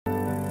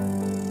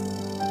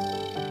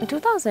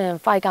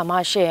2005 ကမှ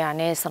share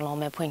နဲ့ salon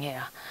ပဲဖွင့်ခဲ့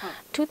တာ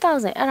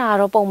2000အဲ့ဒါ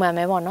တော့ပုံမှန်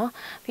ပဲပေါ့နော်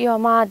ပြီး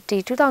တော့မှဒီ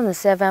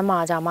2007မှာ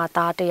ကြာမှ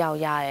သားတစ်ယောက်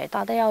ရတယ်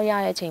သားတစ်ယောက်ရ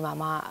တဲ့အချိန်မှာ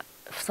မှ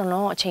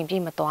salon အချိန်ပြ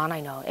ည့်မသွားနို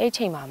င်တော့အဲ့အ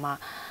ချိန်မှာမ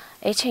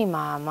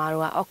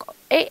တို့က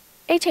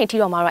အဲ့ချိန်ထိ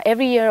တော့မတို့က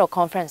every year တော့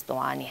conference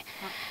သွားနေ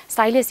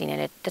stylist တွေနဲ့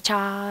လည်းတ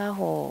ခြား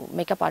ဟို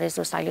makeup artist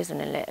ဆို stylist တွေ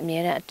နဲ့လည်းအ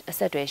များနဲ့အဆ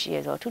က်အသွယ်ရှိရ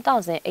ဆိုတော့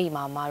2008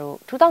မှာမတို့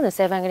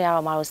2007ကတည်းက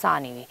တော့မတို့စ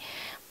နေပြီ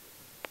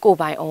ကို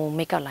ပိုင်အောင်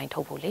makeup line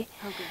ထုတ်ဖို့လေ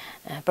ဟုတ်ကဲ့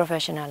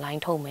professional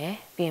line ထုတ်မယ်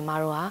ပြီးရင်မ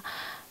တို့က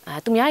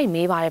သူများကြီး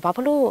မေးပါတယ်ဘာဖြ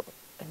စ်လို့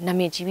နာ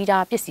မည်ကြီးပြီး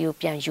သားပစ္စည်းကို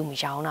ပြန်ယူမ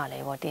ရောင်းတာလဲ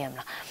ပေါ့သိရမ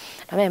လား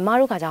ဒါပေမဲ့မ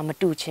တို့ကကြာမ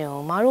တူချင်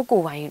ဘူးမတို့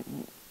ကိုပိုင်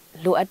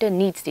လိုအပ်တဲ့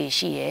needs တွေ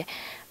ရှိရယ်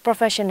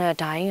professional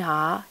တိုင်းဟာ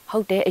ဟု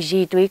တ်တယ်အ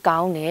ရေးသွေးကော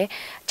င်းတယ်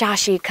ကြာ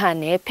ရှည်ခံ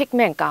တယ်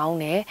pigment ကောင်း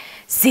တယ်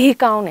ဈေး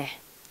ကောင်းတယ်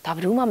ဒါဘ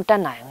ယ်သူမှမတ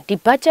တ်နိုင်ဘူးဒီ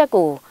budget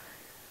ကို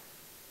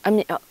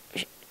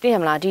သိရ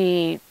မလားဒီ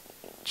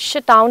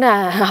8000တ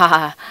န်ဟာ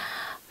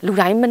လူ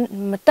တိုင်း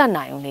မတတ်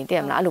နိုင်ဘူးလေသိရ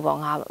မလားအဲ့လိုပေါ့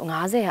50ဟာ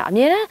အ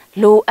များနဲ့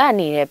လိုအပ်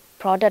နေတဲ့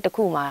product တစ်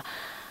ခုမှာ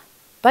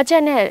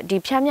budget နဲ့ဒီ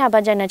ဖြန့်မြ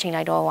budget နဲ့ချိန်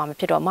လိုက်တော့ဟိုမ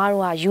ဖြစ်တော့မ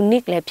တို့က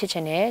unique လည်းဖြစ်ချ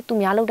င်တယ်သူ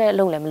များလုပ်တဲ့အ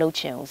လုပ်လည်းမလုပ်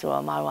ချင်ဘူးဆို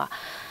တော့မတို့က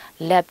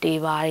lab တွေ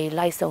ပါတွေ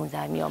လိုက်စုံစ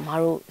မ်းပြီးတော့မ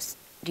တို့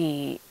ဒီ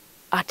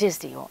artist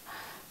တွေပေါ့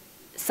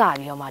စ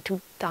ပြီးတော့မှ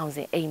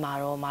2008မှာ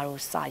တော့မတို့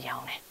စရော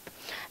င်းတယ်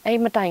အဲ့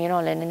မတိုင်ရင်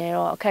တော့လည်းနည်းနည်း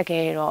တော့အခက်ခဲ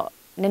တော့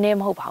နည်းနည်း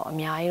မဟုတ်ပါဘူးအ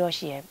များကြီးတော့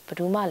ရှိရယ်ဘယ်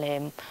သူမှလ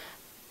ည်း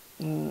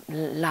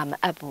လာမ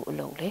အပ်ဘူးအ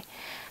လုပ်လေ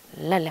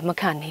လက်လည်းမ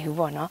ခံနိုင်ဘူး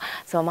ပေါ့နော်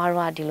ဆိုတော့မ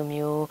တို့ကဒီလို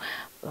မျိုး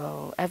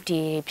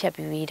FDA ဖြတ်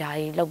ပြီးဒါ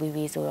တွေလုပ်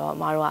ပြီးဆိုတော့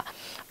မတို့က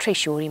trade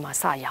show တွေမှာ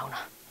စရောင်း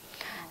တာ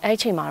အဲ့အ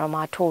ချိန်မှာတော့မ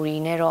T.O.R.I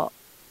နဲ့တော့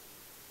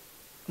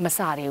မစ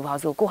ရဘူးပါ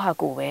ဆိုကိုဟာ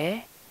ကိုပဲ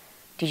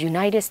ဒီ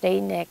United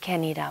States နဲ့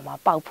Canada မှာ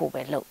ပေါက်ဖို့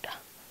ပဲလုပ်တာ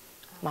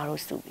မ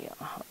တို့စုပြီးတော့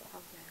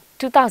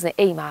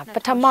2008မှာပ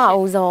ထမအ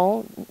ဦးဆုံး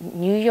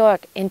New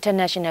York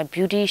International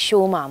Beauty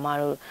Show မှာမ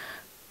တို့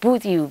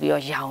booth ယူပြီး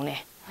တော့ရောင်းတ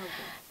ယ်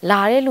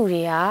လာတဲ့လူ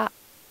တွေက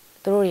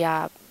သူတို့တွေက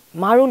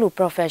မတို့လူ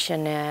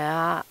professional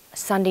က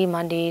Sunday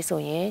Monday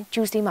ဆိုရင်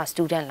Tuesday မှာ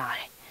student လာတ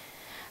ယ်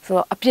ဆို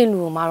တော့အပြည့်လူ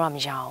ကိုမတို့ကမ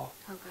ရောင်း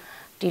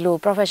ဒီလို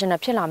professional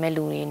ဖြစ်လာမဲ့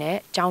လူတွေနဲ့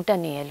ကျောင်းတ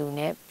က်နေတဲ့လူ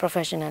နဲ့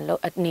professional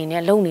အနေ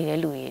နဲ့လုပ်နေတဲ့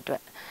လူတွေအတွ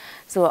က်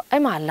ဆိုတော့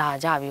အဲ့မှာလာ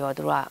ကြပြီးတော့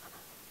သူတို့က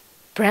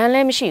brand လ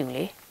ည်းမရှိဘူး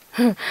လေ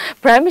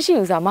brand မရှိ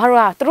ဘူးဆိုတာမတို့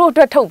ကသူတို့အ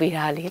တွက်ထုတ်ပေး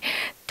တာလေ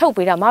ထုတ်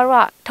ပေးတာမတို့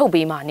ကထုတ်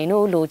ပေးမှာနင်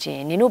တို့လိုချင်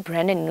နင်တို့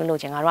brand နဲ့နင်တို့လို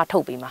ချင်ငါတို့ကထု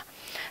တ်ပေးမှာ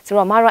ဆို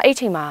တော့မတို့ကအဲ့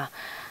ချိန်မှာ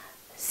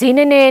ဈေး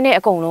နေနေနဲ့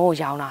အကုန်လုံးကို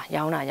ရောင်းတာ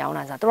ဆို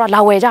တော့သူတို့ကလာ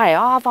ဝယ်ကြတယ်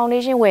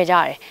foundation ဝယ်ကြတ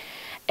ယ်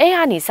အဲ့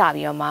ဟာနေစ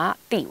ပြီးတော့မှ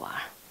တိသွား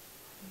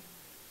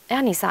တာအဲ့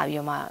ဟာနေစပြီး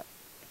တော့မှ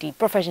ဒီ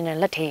professional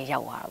လက်ထဲရော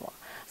က်သွားတာပေါ့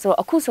ဆိုတော့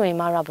အခုဆိုရင်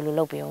မတို့ကဘယ်လို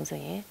လုပ်ပေးအောင်ဆို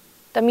ရင်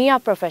တမီးက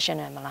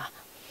professional မလား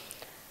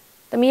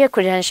တမီးရဲ့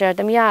credential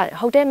တမီးက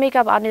hotel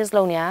makeup artist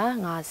လုပ်နေတာ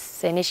ငါ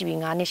10နှစ်ရှိပြီ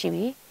9နှစ်ရှိ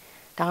ပြီ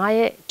ဒါငါ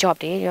ရဲ့ job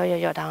တွေ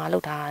ရောဒါငါလု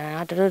ပ်ထားတာ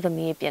ငါတို့သ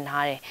မီးပြင်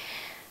ထားတယ်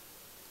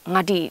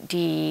ငါဒီ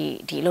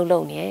အလု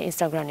ပ်နေ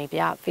Instagram တွေ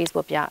ပြ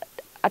Facebook ပြ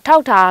အထော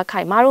က်ထား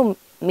ခိုင်မတို့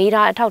မေး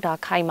ထားအထောက်ထား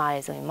ခိုင်ပါတ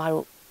ယ်ဆိုရင်မ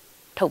တို့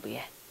ထုတ်ပေးတ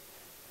ယ်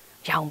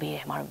ရောင်းပေးတ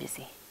ယ်မတို့ပစ္စ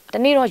ည်းတ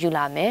နေ့တော့ယူ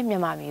လာမယ်မြ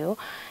န်မာပြည်ကို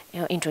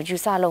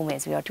introduce လုပ်မယ်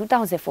ဆိုတော့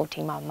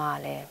2014မှာမှ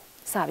လည်း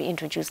စပြီး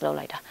introduce လုပ်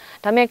လိုက်တာ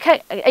ဒါပေမဲ့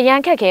အရန်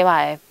ခက်ခဲပါ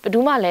တယ်ဘယ်သူ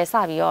မှလည်းစ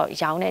ပြီးတော့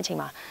ရောင်းတဲ့အချိန်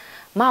မှာ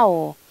မကို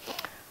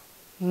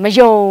မ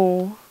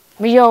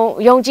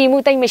ယုံကြည်မှု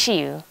တိတ်မရှိ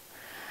ဘူး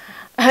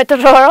တော်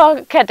တော်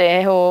ခက်တယ်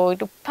ဟို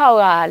ဖောက်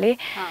ကလေ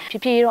ဖြ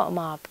ည်းဖြည်းတော့အမ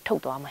ထု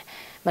တ်သွားမယ်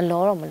မ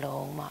လောတော့မလော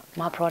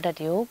မ product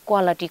တွေကို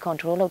quality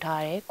control လုပ်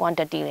ထားတယ်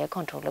quantity လည်း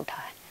control လုပ်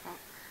ထားတယ်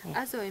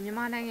အဲ့ဆိုရင်မြန်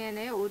မာနိုင်ငံ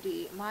နဲ့ဟိုဒီ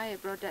အမရဲ့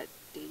product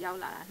တွေရောက်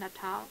လာတာ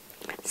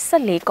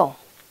2014ကုန်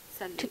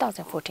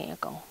2014အ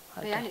ကုန်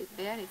ဘယ်ကနေစ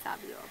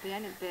ပြီးတော့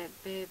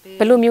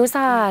ဘယ်လိုမျိုးစ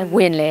ဝ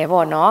င်လဲ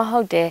ပေါ့နော်ဟု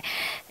တ်တယ်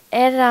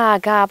အဲ့ဒါ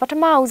ကပထ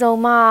မအဆုံး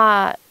မှ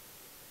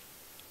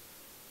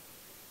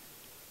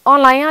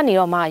online ကနေ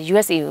တော့မှ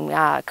USA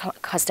က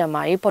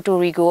customer တွေ Puerto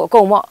Rico အ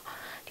ကုန်ပေါ့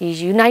ဒီ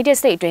United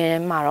States အတွင်း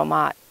မှာတော့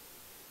မှ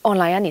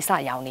online ကနေစ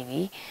ရောင်းနေ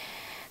ပြီ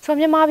ဆိုတော့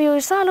မြန်မာပြည်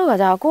စလို့က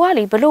ကြာကိုက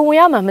လေဘလို့ဝင်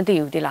ရမှမသိ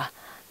ဘူးတိလား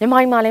မြန်မာ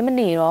ပြည်မှာလည်းမ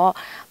နေတော့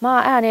မ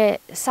အဲ့ဒါနဲ့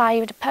စာ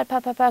ရေးဖတ်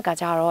က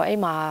ကြတော့အဲ့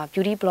မှာ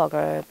beauty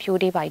blogger ဖြိုး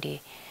သေးပိုက်တွေ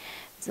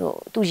ဆို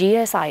သူရေး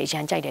တဲ့စာရေးရ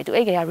န်ကြိုက်တယ်သူ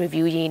အဲ့က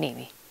review ရေးနေ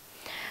ပြီ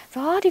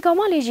ဆိုတော့ဒီကောင်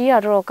မလေးရေးရ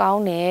တော့ကော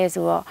င်းတယ်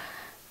ဆိုတော့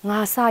ငါ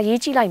စာရေး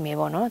ကြည့်လိုက်မယ်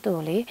ပေါ့နော်သူ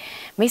လေ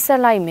မိတ်ဆ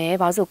က်လိုက်မယ်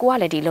ဘာလို့ဆိုကိုက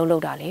လည်းဒီလော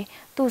က်တာလေ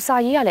သူစာ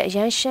ရေးရလည်းအရ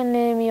န်ရှင်းလ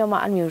င်းပြီးတော့မှ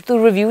အဲ့မျိုးသူ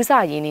review စာ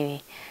ရေးနေပြီ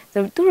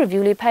ဆိုသူ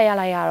review လေးဖတ်ရ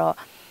လိုက်ရတော့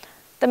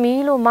တ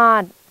မီးလို့မ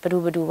ဘဒူ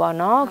ပေါ့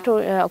နော်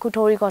အခု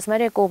T.O.R.I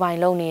Cosmetics ကိုပိုင်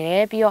လုပ်နေတ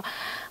ယ်ပြီးတော့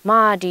မ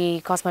ဒီ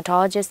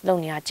cosmetologist လု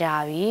ပ်နေတာကြာ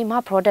ပြီမ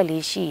product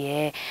လေးရှိရ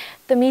ယ်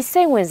တမီး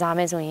စိတ်ဝင်စားမ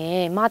ယ်ဆိုရ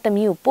င်မတ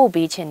မီးကိုပို့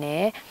ပေးချင်တ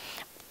ယ်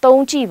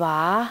သုံးကြည့်ပါ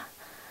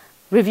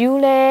review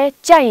လဲ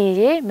ကြိုက်ရင်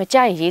ရေးမ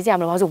ကြိုက်ရင်ရေးစရာ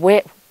မလိုပါဘူးဆိုဝဲ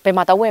ဘယ်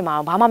မှာတော့ဝဲမှာ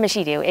ဘာမှမ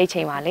ရှိသေးဘူးအဲ့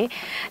ချိန်မှာလေ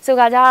ဆို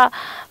ကကြ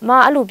မ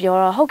အဲ့လိုပြော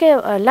တော့ဟုတ်ကဲ့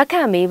လက်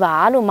ခံမေးပါ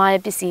လို့မ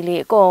ရဲ့ပစ္စည်း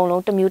လေးအကုန်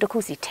လုံးတစ်မျိုးတစ်ခု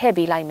စီထည့်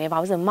ပေးလိုက်မယ်ဘာ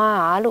လို့ဆိုမ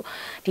လို့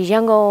ဒီရ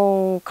န်ကုန်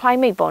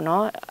climate ပေါ့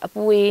နော်အ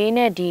ပူအေး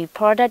နဲ့ဒီ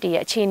product တွေ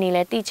ရဲ့အခြေအနေ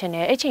လဲသိချင်တ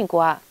ယ်အဲ့ချိန်က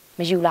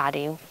မယူလာ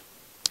သေးဘူး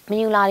မ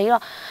ယူလာသေး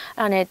တော့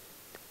အဲ့ဒါနဲ့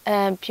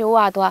ဖြိုး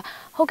อ่ะသူက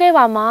ဟုတ်ကဲ့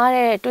ပါမား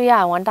တဲ့တွေ့ရ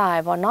ဝမ်းတာရ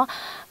ယ်ပေါ့နော်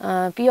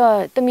ပြီးတော့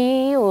သမီး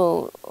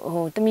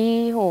သ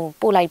မီး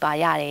ပို့လိုက်ပါ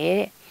ရတယ်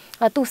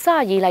တဲ့သူစ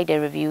ရေးလိုက်တဲ့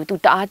review သူ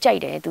တအားကြို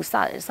က်တယ်သူစ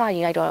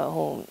ရေးလိုက်တော့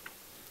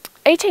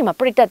အဲ့ချိန်မှာ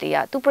ပရိသတ်တွေက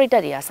သူပရိသ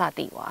တ်တွေကစ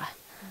သိသွား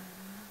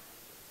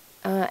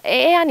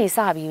အဲ့ကနေစ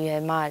ပြီး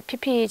မှဖြ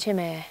စ်ဖြစ်ချင်း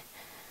ပဲ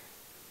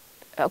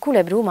အခုလ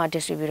ည်းဘယ်သူမှ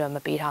distributor မ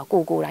ပေးထား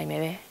ကိုတိုင်း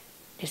ပဲ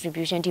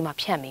distribution ဒီမှာ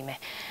ဖြန့်မိမယ်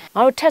ငါ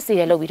တို့ test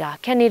တွေလုပ်ပြီးတာ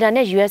Canada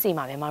နဲ့ USA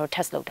မှာပဲငါတို့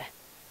test လုပ်တယ်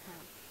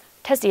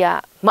test တွေက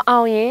မအော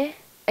င်ရင်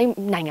အဲ့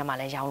နိုင်ငံမှာ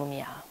လည်းရောင်းလို့မ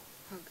ရဘူး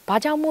။ဘာ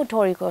ကြောင့်မို့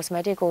T.O.R I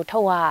Cosmetics ကိုထု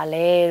တ်ရ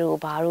လဲလို့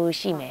ဘာလို့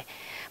ရှိမယ်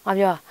။မ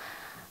ပြော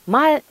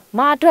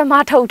မအတွက်မ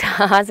ထုတ်တာ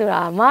ဆို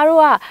တာမ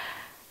တို့က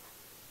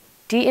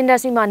ဒီ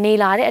industry မှာနေ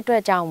လာတဲ့အတွ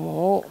က်ကြောင့်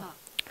မို့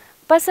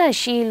ပတ်စံ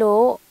ရှိ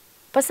လို့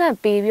ပတ်စံ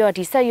ပေးပြီးတော့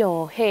ဒီစက်ရုံ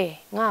ဟေး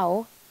ငါ့ကို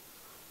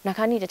နှခ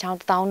မ်းနီတစ်ချောင်း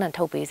1000နဲ့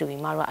ထုတ်ပေးဆို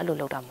ပြီးမတို့ကအဲ့လို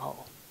လုပ်တာမဟုတ်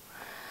ဘူး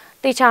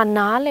။တေချာ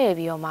နားလဲ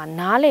ပြီးတော့မှ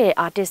နားလဲ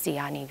artist တွေ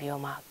ကနေပြီး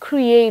တော့မှ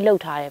create လု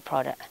ပ်ထားတဲ့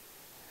product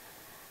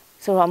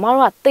ဆိုတော့မ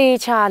တို့ကတေ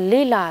ချာ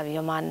လေ့လာပြီး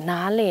တော့မှ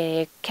နားလေ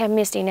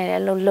chemist တွေနဲ့လ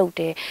ည်းလုပ်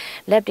တယ်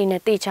lab တွေ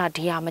နဲ့တေချာ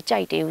ဒီဟာမကြို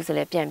က်သေးဘူးဆိုလ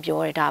ည်းပြန်ပြော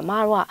တယ်ဒါမ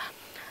တို့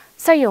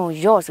ကစက်ရုံ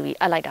ရော့ဆိုပြီး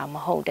အပ်လိုက်တာမ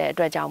ဟုတ်တဲ့အ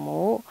တွက်ကြောင့်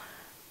မို့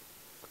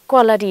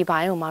quality ဘို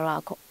င်းကိုမ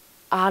တို့က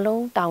အား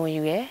လုံးတာဝန်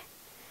ယူရယ်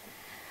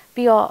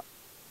ပြီးတော့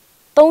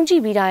သုံးကြ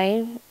ည့်ပြီးတိုင်း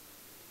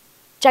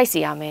ကြိုက်စီ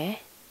ရမယ်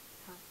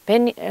ဘ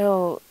ယ်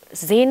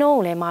ဈေးနှုန်း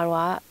ကိုလည်းမတို့က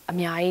အ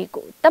များကြီး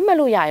တတ်မှတ်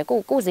လို့ရတယ်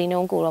ကိုဈေးနှု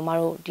န်းကိုတော့မ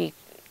တို့ဒီ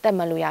တတ်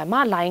မှတ်လို့ရတယ်မ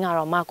လိုင်းက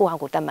တော့မကိုအော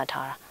င်ကိုတတ်မှတ်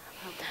ထားတာ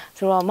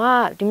ဆိုတော့မ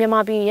ဒီမြန်မာ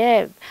ပြည်ရဲ့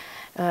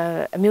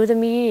အမျိုးသ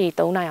မီးတွေ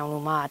သုံးနိုင်အောင်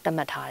လို့မတတ်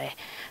မှတ်ထားတယ်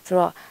ဆို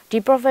တော့ဒီ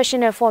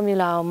professional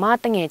formula ကိုမ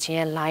တငယ်ချင်း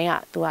ရဲ့ line က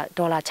သူက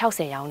ဒေါ်လာ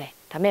60ရောင်းတယ်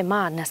ဒါပေ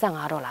မဲ့မ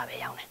25ဒေါ်လာပဲ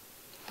ရောင်းတယ်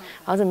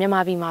အဲဆိုမြန်မာ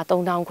ပြည်မှာ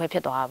3000ခွဲဖြ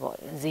စ်သွားတာပေါ့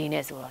ဈေး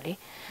နဲ့ဆိုတော့လေ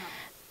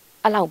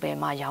အဲ့လောက်ပဲ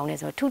မရောင်းနေ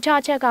ဆိုတော့ထူး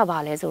ခြားချက်ကဘာ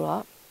လဲဆို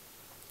တော့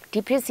ဒီ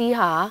ပစ္စည်း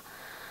ဟာ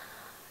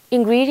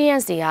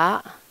ingredients တွေက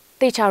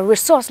တေချာ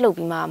resource လုပ်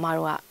ပြီးမှမ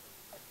တို့က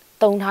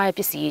သုံးထားတဲ့ပ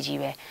စ္စည်းကြီး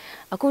ပဲ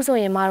အခုဆို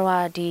ရင်မတို့က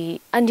ဒီ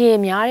အန်ဒီ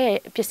များတဲ့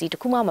ပစ္စည်းတ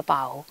ခုမှမ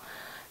ပါဘူး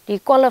ဒီ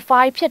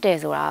qualify ဖြစ်တယ်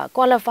ဆိုတာ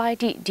qualify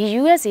ဒီ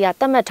US က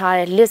သတ်မှတ်ထား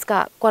တဲ့ list က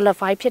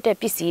qualify ဖြစ်တဲ့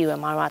ပစ္စည်းတွေ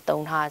မတို့က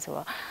သုံးထားဆို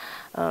တော့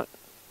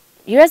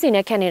US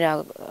နဲ့ Canada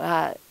က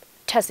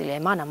test တွေလ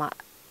ည်းမနာမ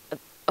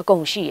အကု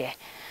န်ရှိရယ်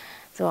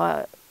ဆိုတော့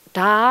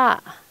ဒါ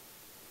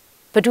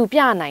ကဘယ်သူပြ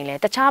နိုင်လဲ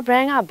တခြား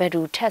brand ကဘယ်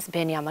သူ test ဘ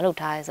ယ်နေရာမှာလုပ်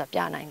ထားလဲဆိုတော့ပြ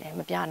နိုင်တယ်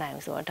မပြနိုင်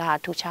ဘူးဆိုတော့ဒါ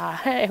ထူခြား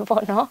တယ်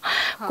ပေါ့နော်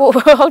ကို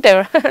ဟုတ်တယ်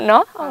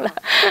နော်ဟုတ်လား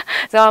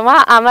ဆို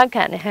တော့အာမ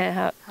ခံတယ်ဟုတ်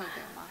ဟုတ်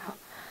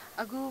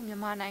အခုမြန်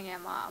မာနိုင်ငံ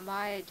မှာအမ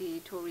ရဲ့ဒီ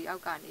T.O.R I အော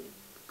က်ကနေ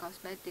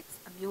cosmetics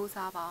အမျိုးအ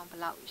စားပေါင်းဘယ်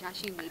လောက်ရ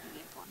ရှိနေပြီ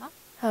လဲပေါ့နော်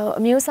ဟုတ်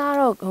အမျိုးအစား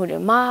တော့ဟုတ်တ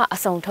ယ်မအ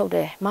စုံထုတ်တ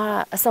ယ်မ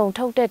အစုံ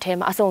ထုတ်တဲ့ထဲ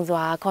မှာအစုံ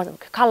စွာ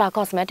color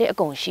cosmetic အ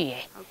ကုန်ရှိရ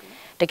ယ်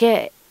တကယ်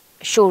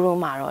showroom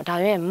မှာတော့ဒါ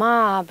ပေမဲ့မ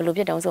ဘယ်လို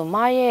ဖြစ်တုံးဆိုမ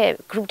ရဲ့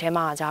group ထဲ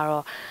မှာကြ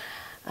တော့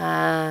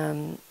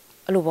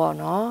အဲ့လိုပေါ့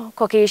နော်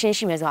Caucasian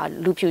ရှိမယ်ဆိုတာ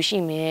လူဖြူရှိ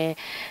မယ်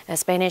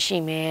Spanish ရှိ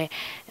မယ်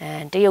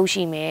တရုတ်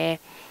ရှိမယ်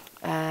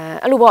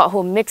အဲ့လိုပေါ့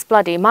ဟို mix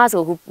blood တွေမ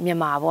ဆိုအခုမြန်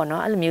မာပေါ့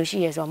နော်အဲ့လိုမျိုးရှိ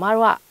ရဲဆိုတော့မ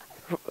တို့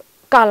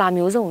ကကာလာ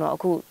မျိုးစုံတော့အ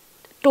ခု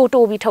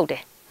တိုးပြီးထုတ်တ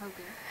ယ်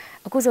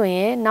အခုဆိုရ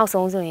င်နောက်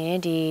ဆုံးဆိုရင်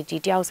ဒီ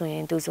တယောက်ဆိုရ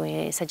င်သူဆိုရ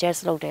င် suggest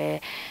လုပ်တယ်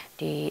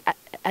ဒီ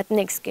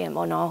ethnic skin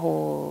ပေါ့နော်ဟို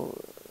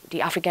ဒီ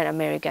African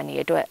American တွေ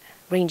အတွက်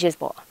ranges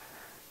ပေါ့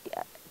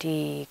ဒီ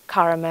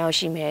caramel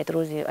ရှိမယ်သူ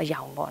တို့အ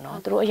ယောင်ပေါ့နော်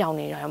သူတို့အယောင်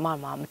နေတာမှ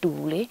မတူ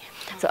ဘူးလေ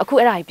ဆိုတော့အခု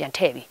အဲ့ဒါကြီးပြန်ထ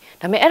ည့်ပြီ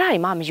ဒါပေမဲ့အဲ့ဒါ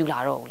ကြီးမှမယူလာ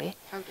တော့ဘူးလေ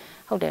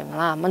ဟုတ်တယ်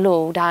မ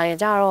လို့ဒါ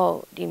ကြတော့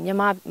ဒီမြန်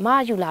မာမ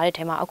ယူလာတဲ့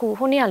ထဲမှာအခု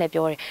ဟိုနေ့ကလည်း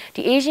ပြောတယ်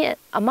ဒီ Asian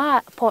အမ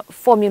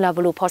formula ဘ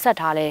ယ်လိုဖော်ဆက်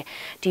ထားလဲ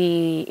ဒီ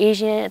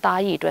Asian အ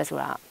သားရည်အတွက်ဆို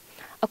တာ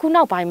အခု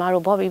နောက်ပိုင်းမှာ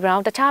တော့ Bobbi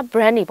Brown တခြား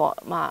brand တွေပေါ့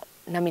မ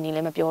နာမည်လ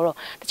ည်းမပြောတော့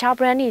တခြား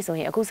brand တွေဆို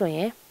ရင်အခုဆိုရ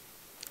င်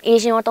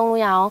Asian ရောသုံး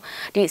လို့ရအောင်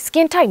ဒီ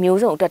skin type မျိုး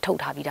စုံအတွက်ထုတ်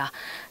ထားပြီးသား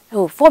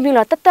ဟို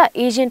formula တက်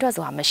Asian အတွက်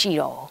ဆိုတာမရှိ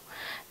တော့ဘူး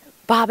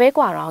ဘာပဲก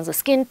ว่าတော့ဆို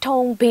skin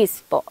tone base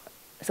ပေါ့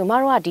ဆိုမ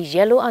တို့ကဒီ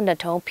yellow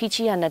undertone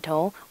peachy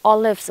undertone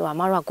olive ဆိုတာ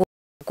မတို့က